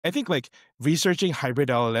I think like researching hybrid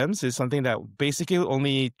LLMs is something that basically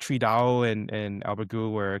only Tridao and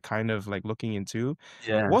Albergu were kind of like looking into.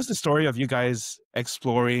 Yeah. What's the story of you guys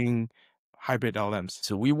exploring hybrid LLMs?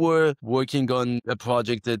 So we were working on a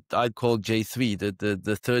project that I'd call J3,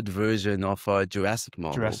 the third version of our Jurassic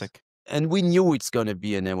models. Jurassic. And we knew it's going to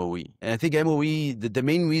be an MOE. And I think MOE, the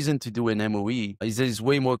main reason to do an MOE is that it's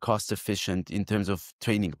way more cost efficient in terms of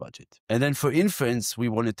training budget. And then for inference, we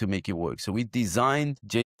wanted to make it work. So we designed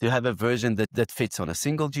J to have a version that fits on a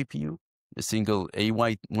single GPU, a single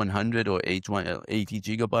AY100 or H180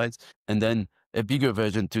 gigabytes, and then a bigger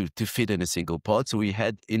version to fit in a single pod. So we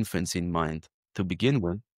had inference in mind to begin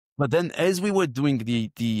with. But then as we were doing the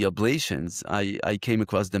ablations, I came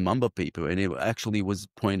across the Mamba paper, and it actually was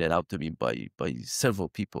pointed out to me by several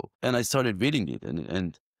people. And I started reading it,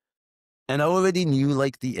 and I already knew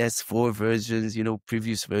like the S4 versions,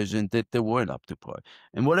 previous version, that they weren't up to par.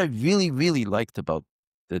 And what I really, really liked about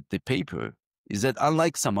the paper is that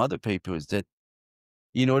unlike some other papers that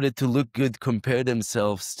in order to look good compare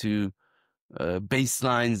themselves to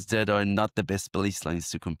baselines that are not the best baselines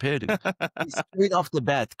to compare to. They straight off the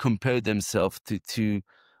bat compared themselves to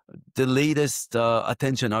the latest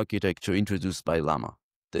attention architecture introduced by Llama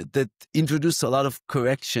that introduced a lot of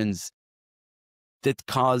corrections that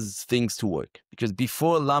cause things to work. Because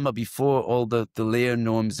before Llama, before all the layer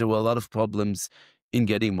norms, there were a lot of problems in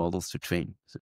getting models to train.